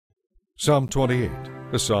Psalm 28,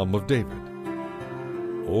 a psalm of David.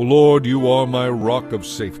 O Lord, you are my rock of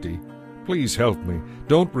safety. Please help me.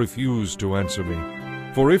 Don't refuse to answer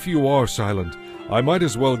me. For if you are silent, I might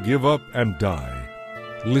as well give up and die.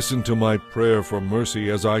 Listen to my prayer for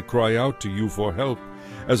mercy as I cry out to you for help,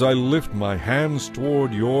 as I lift my hands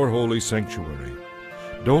toward your holy sanctuary.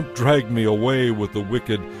 Don't drag me away with the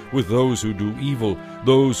wicked, with those who do evil,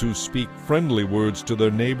 those who speak friendly words to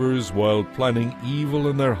their neighbors while planning evil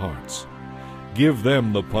in their hearts. Give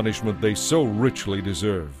them the punishment they so richly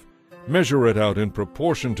deserve. Measure it out in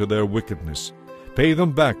proportion to their wickedness. Pay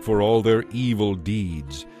them back for all their evil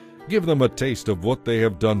deeds. Give them a taste of what they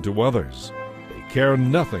have done to others. They care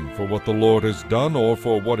nothing for what the Lord has done or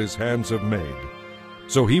for what his hands have made.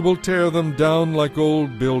 So he will tear them down like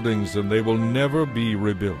old buildings, and they will never be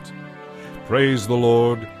rebuilt. Praise the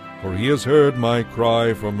Lord, for he has heard my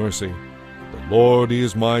cry for mercy. The Lord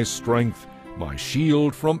is my strength, my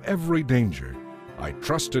shield from every danger. I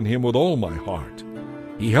trust in him with all my heart.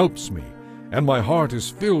 He helps me, and my heart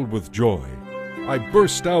is filled with joy. I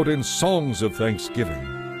burst out in songs of thanksgiving.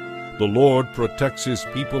 The Lord protects his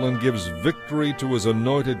people and gives victory to his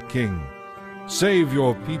anointed king. Save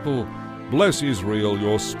your people. Bless Israel,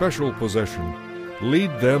 your special possession.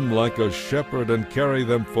 Lead them like a shepherd and carry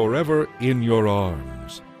them forever in your arms.